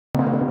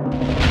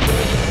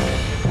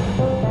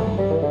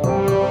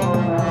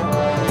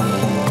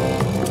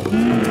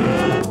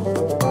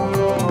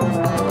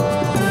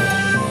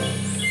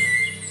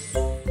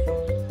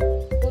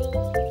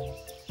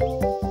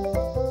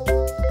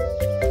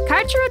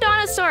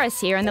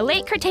Dinosaurus here in the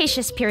late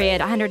Cretaceous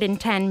period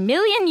 110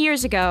 million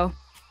years ago.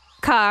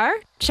 Car,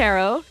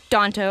 Chero,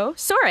 Donto,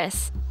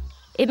 Saurus.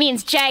 It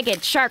means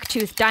jagged,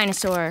 shark-toothed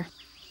dinosaur.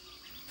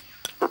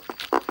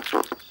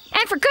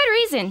 And for good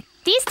reason.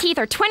 These teeth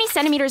are 20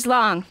 centimeters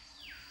long.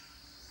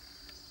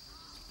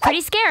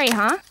 Pretty scary,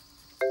 huh?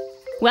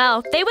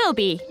 Well, they will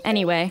be,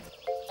 anyway.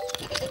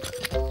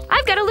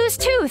 I've got a loose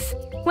tooth.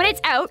 When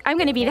it's out, I'm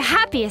gonna be the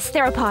happiest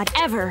theropod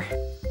ever.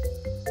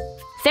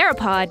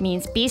 Theropod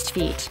means beast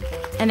feet,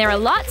 and there are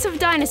lots of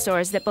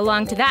dinosaurs that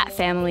belong to that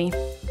family.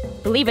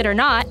 Believe it or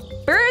not,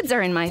 birds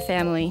are in my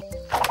family.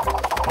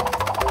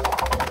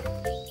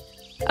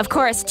 Of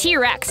course,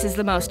 TRex is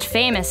the most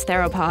famous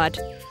theropod.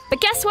 But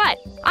guess what?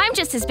 I'm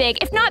just as big,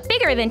 if not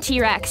bigger than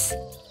TRex.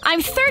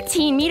 I'm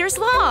 13 meters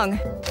long.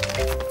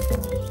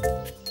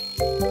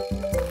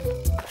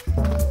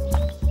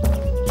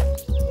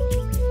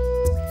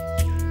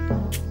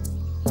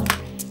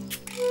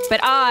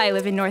 But I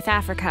live in North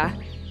Africa.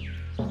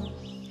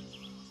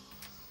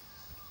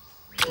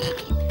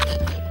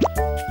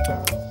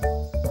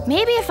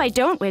 Maybe if I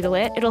don't wiggle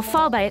it, it'll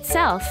fall by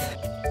itself.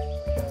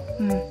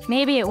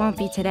 Maybe it won't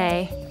be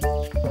today.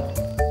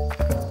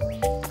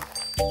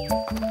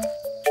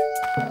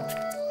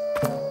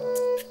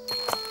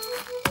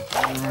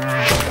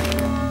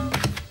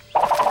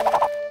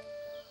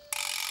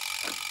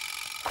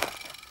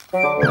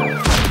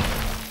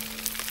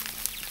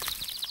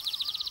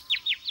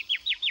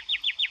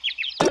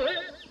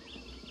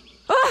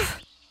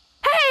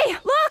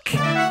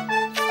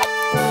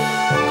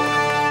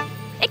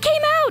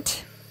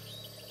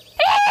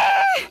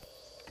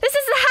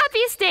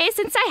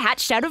 Since I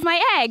hatched out of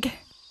my egg.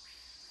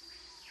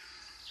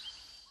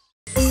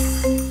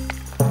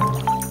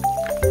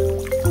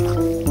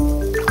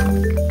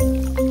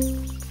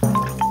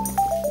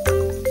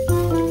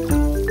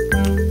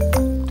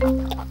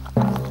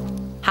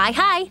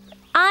 Hi,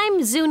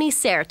 I'm Zuni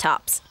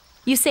Ceratops.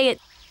 You say it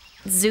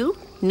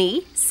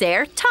Zuni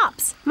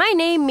Ceratops. My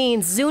name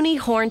means Zuni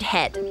horned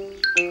head.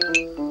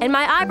 And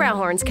my eyebrow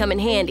horns come in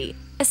handy,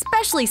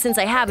 especially since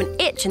I have an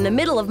itch in the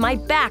middle of my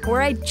back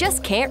where I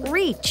just can't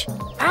reach.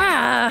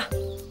 Ah!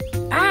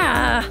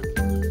 Ah!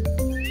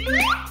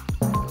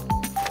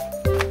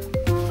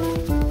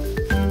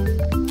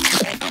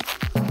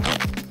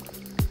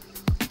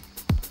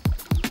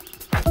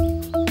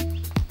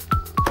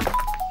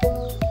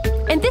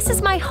 And this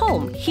is my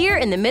home here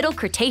in the Middle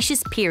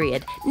Cretaceous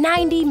period,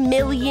 90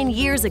 million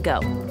years ago.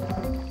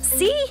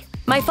 See?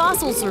 My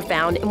fossils were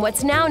found in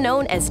what's now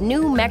known as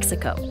New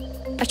Mexico.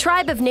 A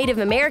tribe of Native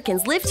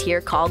Americans lived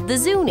here called the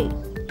Zuni.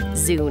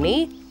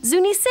 Zuni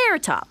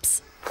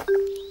Ceratops.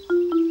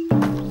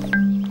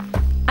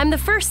 I'm the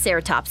first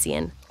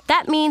Ceratopsian.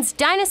 That means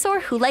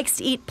dinosaur who likes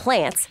to eat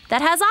plants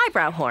that has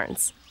eyebrow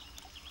horns.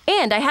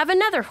 And I have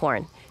another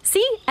horn.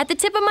 See? At the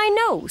tip of my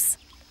nose.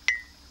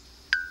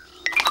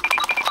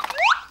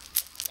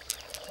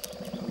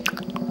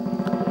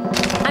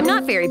 I'm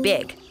not very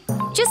big.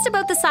 Just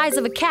about the size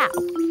of a cow.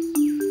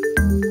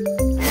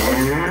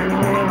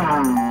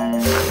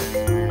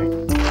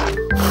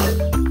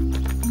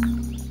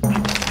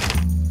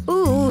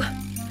 Ooh,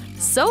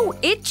 so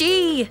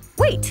itchy.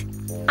 Wait,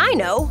 I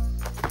know.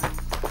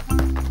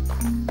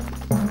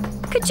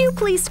 Could you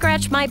please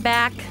scratch my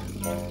back?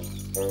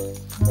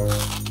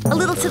 A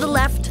little to the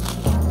left.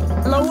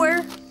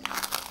 Lower.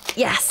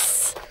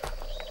 Yes.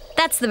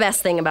 That's the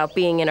best thing about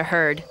being in a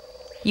herd.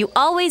 You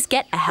always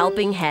get a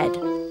helping head.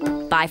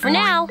 Bye for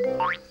now.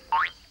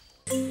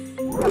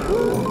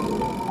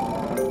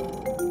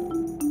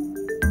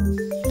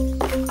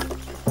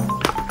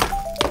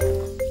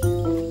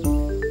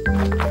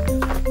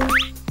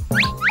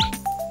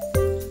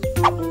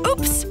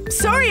 Oops,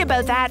 sorry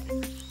about that.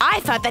 I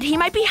thought that he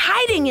might be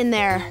hiding in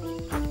there.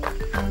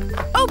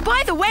 Oh,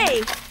 by the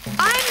way,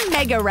 I'm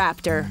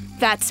Megaraptor.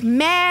 That's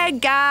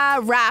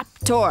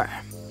Megaraptor.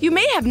 You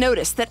may have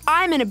noticed that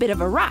I'm in a bit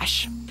of a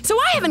rush, so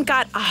I haven't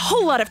got a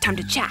whole lot of time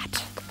to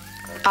chat.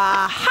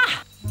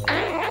 Aha!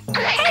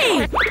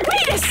 Hey,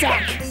 wait a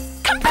sec!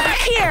 Come back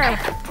here!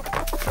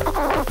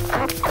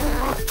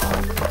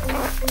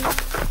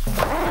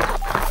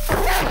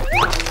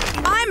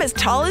 I'm as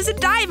tall as a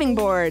diving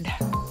board.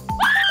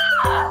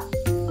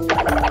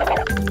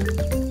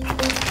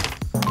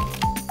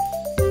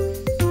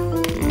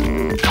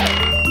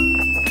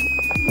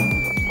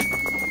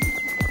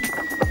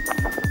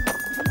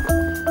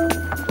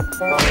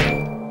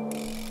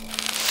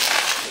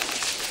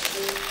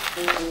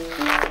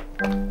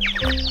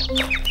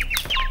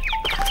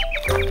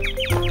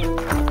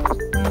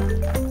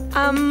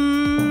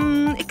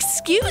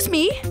 Excuse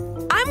me?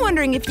 I'm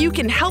wondering if you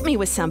can help me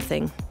with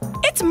something.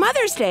 It's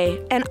Mother's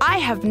Day, and I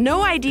have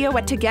no idea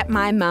what to get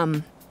my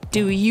mum.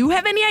 Do you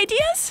have any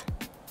ideas?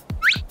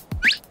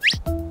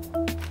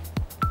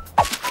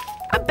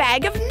 A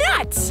bag of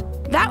nuts!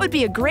 That would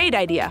be a great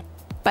idea.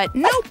 But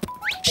nope,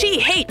 she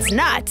hates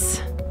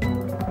nuts.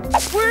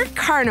 We're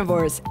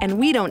carnivores, and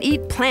we don't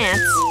eat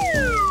plants.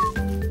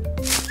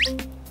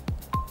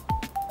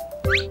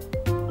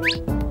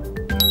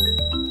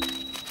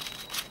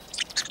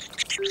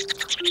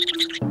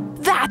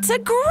 That's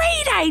a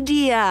great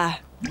idea!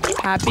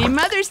 Happy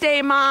Mother's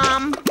Day,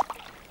 Mom!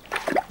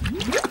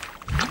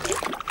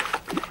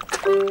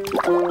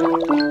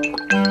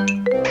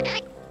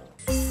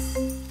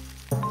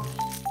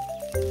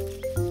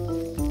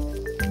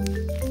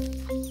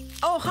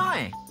 Oh,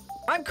 hi!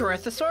 I'm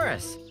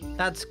Corethosaurus.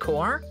 That's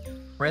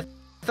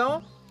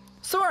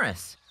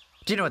Cor-Ritho-Saurus.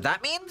 Do you know what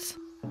that means?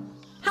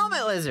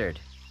 Helmet lizard.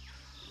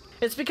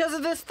 It's because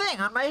of this thing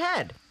on my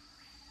head.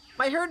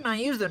 My herd and I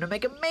use them to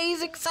make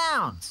amazing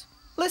sounds.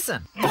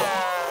 Listen.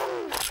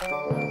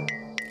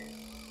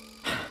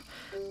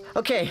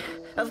 Okay,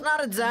 that's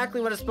not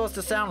exactly what it's supposed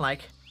to sound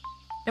like.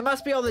 It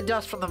must be all the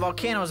dust from the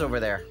volcanoes over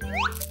there.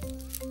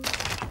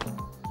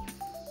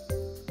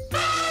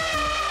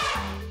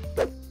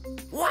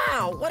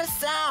 Wow, what a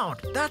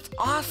sound! That's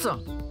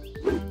awesome!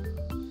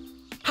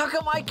 How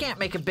come I can't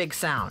make a big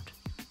sound?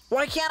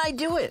 Why can't I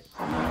do it?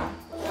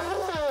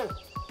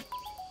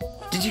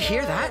 Did you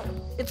hear that?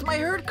 It's my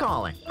herd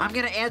calling. I'm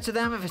gonna answer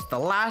them if it's the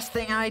last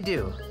thing I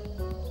do.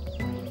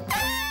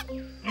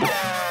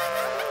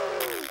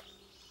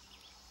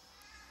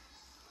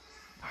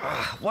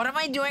 What am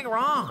I doing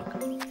wrong?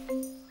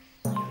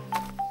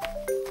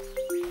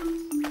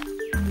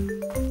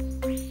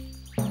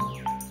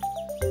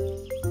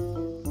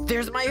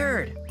 There's my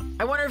herd.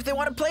 I wonder if they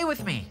want to play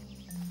with me.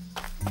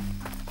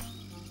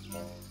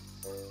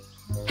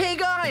 Hey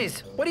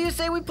guys, what do you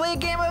say we play a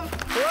game of...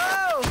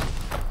 Whoa!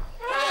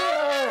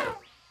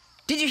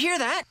 Did you hear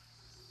that?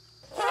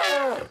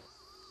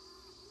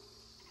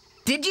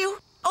 Did you?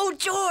 Oh,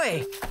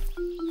 joy!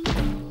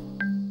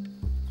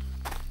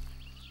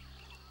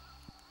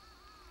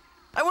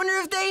 I wonder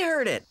if they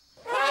heard it.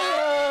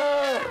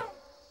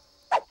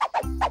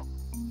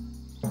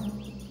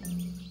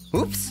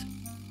 Oops.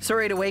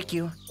 Sorry to wake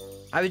you.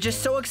 I was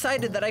just so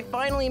excited that I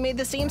finally made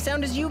the same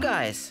sound as you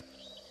guys.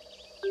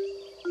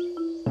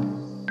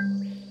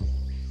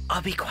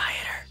 I'll be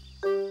quieter.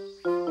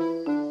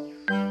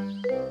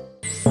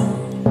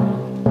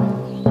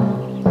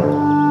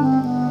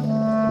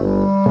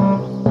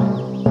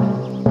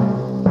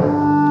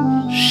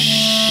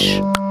 Shh.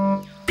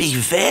 Be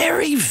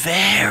very,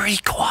 very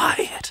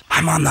quiet.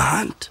 I'm on the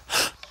hunt.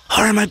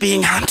 Or am I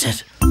being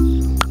hunted?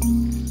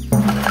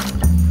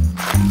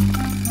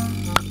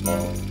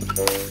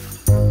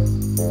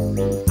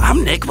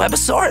 I'm Nick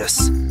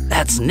Webosaurus.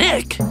 That's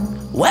Nick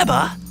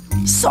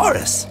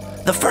Webosaurus,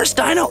 the first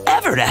dino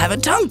ever to have a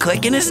tongue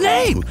click in his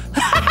name.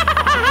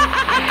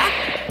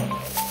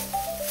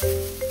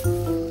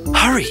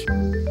 Hurry,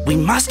 we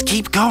must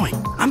keep going.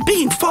 I'm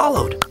being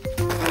followed.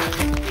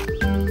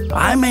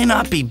 I may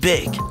not be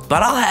big,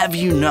 but I'll have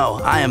you know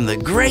I am the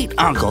great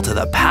uncle to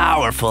the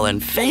powerful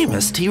and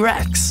famous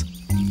TRex.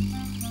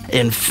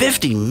 In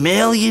 50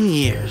 million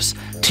years,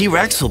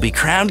 TRex will be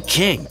crowned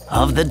king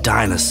of the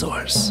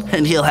dinosaurs,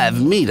 and he'll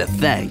have me to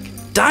thank.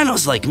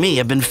 Dinos like me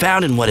have been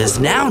found in what is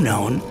now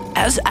known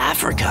as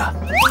Africa.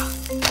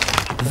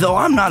 Though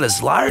I'm not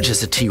as large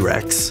as a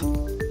T-Rex,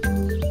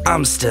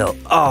 I'm still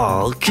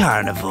all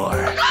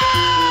carnivore.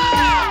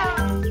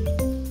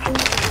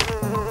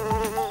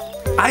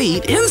 I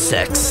eat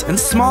insects and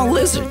small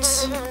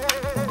lizards.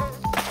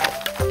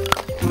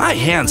 My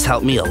hands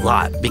help me a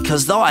lot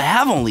because though I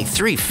have only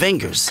 3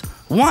 fingers,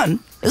 one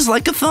is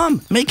like a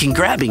thumb, making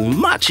grabbing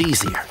much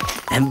easier.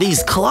 And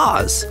these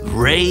claws,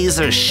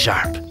 razor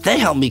sharp. They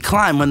help me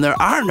climb when there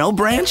are no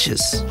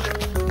branches.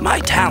 My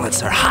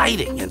talents are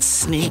hiding and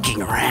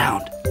sneaking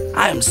around.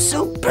 I am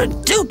super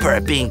duper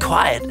at being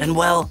quiet and,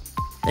 well,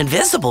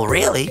 invisible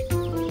really.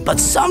 But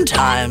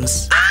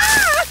sometimes...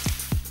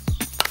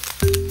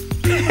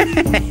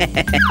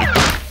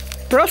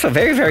 We're also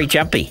very, very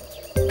jumpy.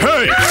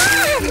 Hey!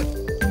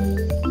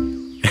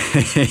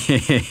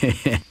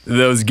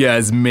 Those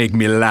guys make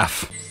me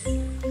laugh.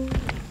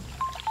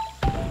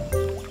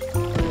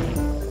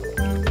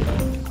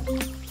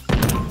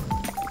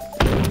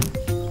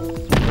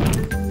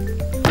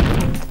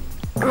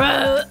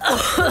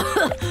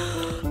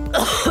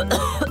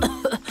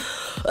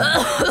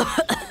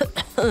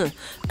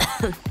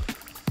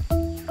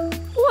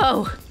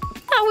 Whoa,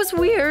 that was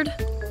weird.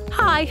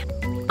 Hi,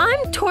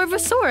 I'm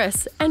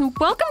Torosaurus, and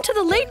welcome to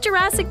the late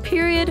Jurassic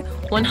period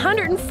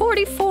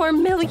 144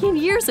 million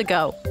years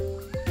ago.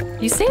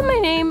 You say my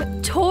name,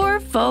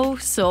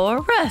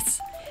 Torosaurus.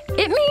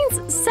 It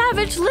means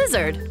savage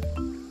lizard.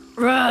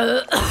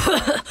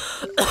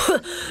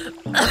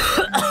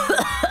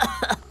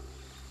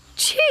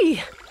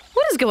 Gee,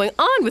 what is going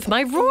on with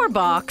my roar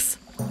box?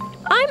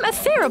 I'm a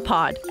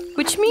theropod,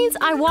 which means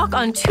I walk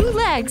on 2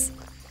 legs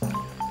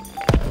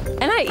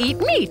and I eat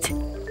meat.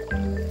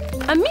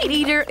 A meat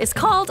eater is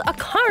called a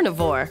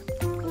carnivore.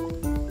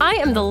 I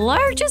am the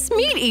largest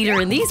meat eater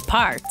in these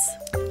parts.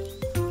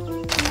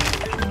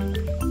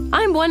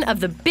 I'm one of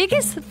the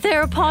biggest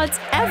theropods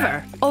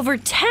ever, over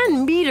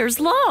 10 meters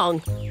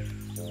long.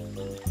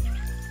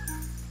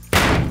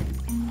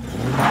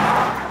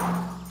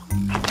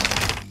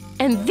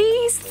 And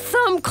these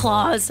thumb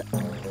claws,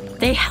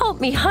 they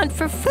help me hunt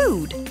for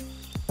food.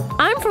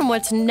 I'm from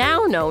what's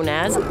now known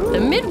as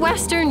the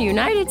Midwestern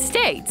United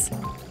States.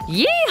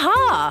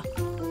 Yeehaw!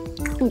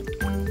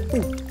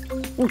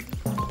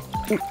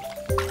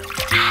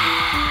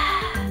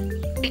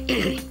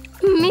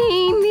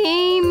 Me,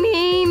 me,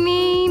 me,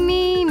 me,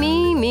 me,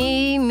 me,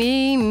 me,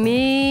 me,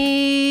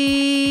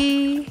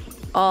 me.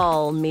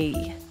 All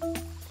me.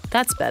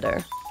 That's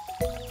better.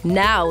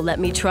 Now let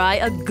me try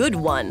a good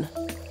one.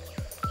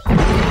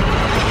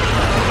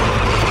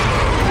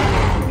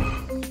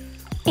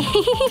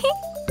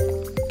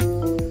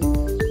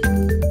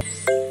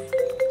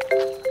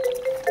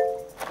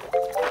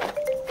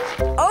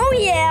 Oh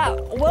yeah!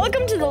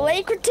 Welcome to the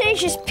late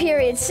Cretaceous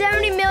period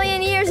 70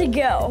 million years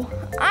ago.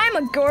 I'm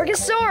a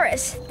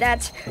Gorgosaurus.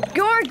 That's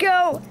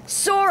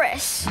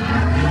Gorgosaurus.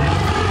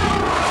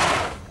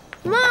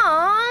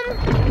 Mom!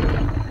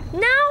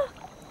 Now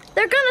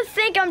they're gonna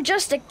think I'm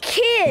just a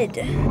kid.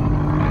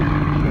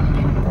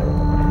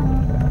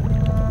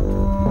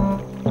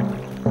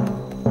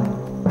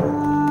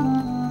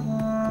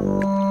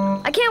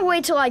 I can't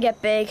wait till I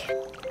get big.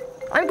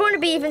 I'm going to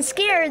be even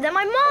scarier than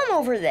my mom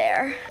over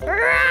there.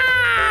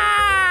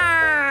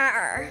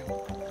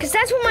 Because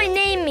that's what my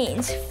name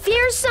means,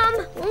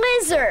 fearsome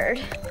lizard.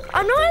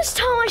 I'm not as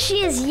tall as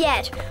she is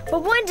yet,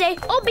 but one day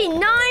I'll be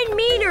 9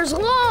 meters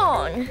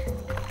long.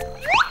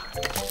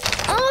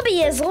 I'll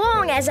be as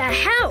long as a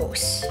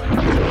house.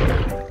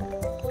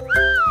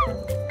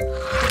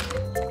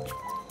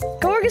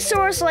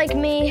 Gorgosaurus like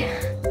me,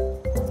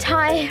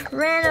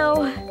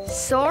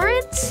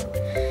 Tyrannosaurus?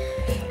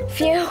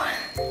 Phew,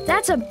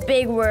 that's a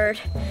big word,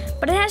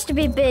 but it has to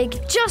be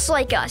big just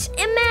like us.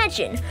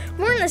 Imagine,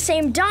 we're in the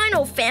same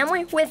dino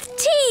family with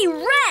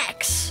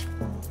T-Rex.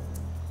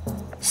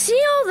 See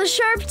all the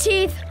sharp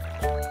teeth?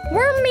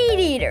 We're meat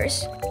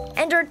eaters,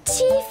 and our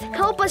teeth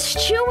help us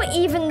chew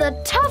even the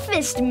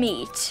toughest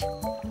meat.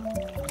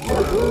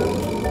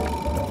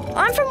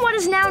 I'm from what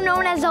is now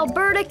known as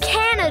Alberta,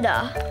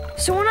 Canada.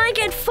 So when I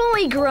get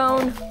fully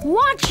grown,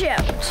 watch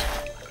out.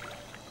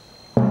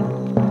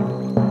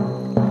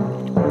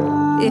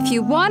 If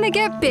you want to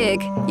get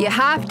big, you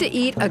have to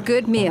eat a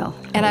good meal.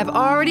 And I've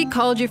already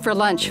called you for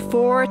lunch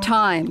 4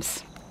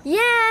 times.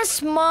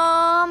 Yes,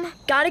 Mom.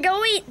 Gotta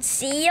go eat.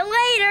 See you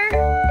later.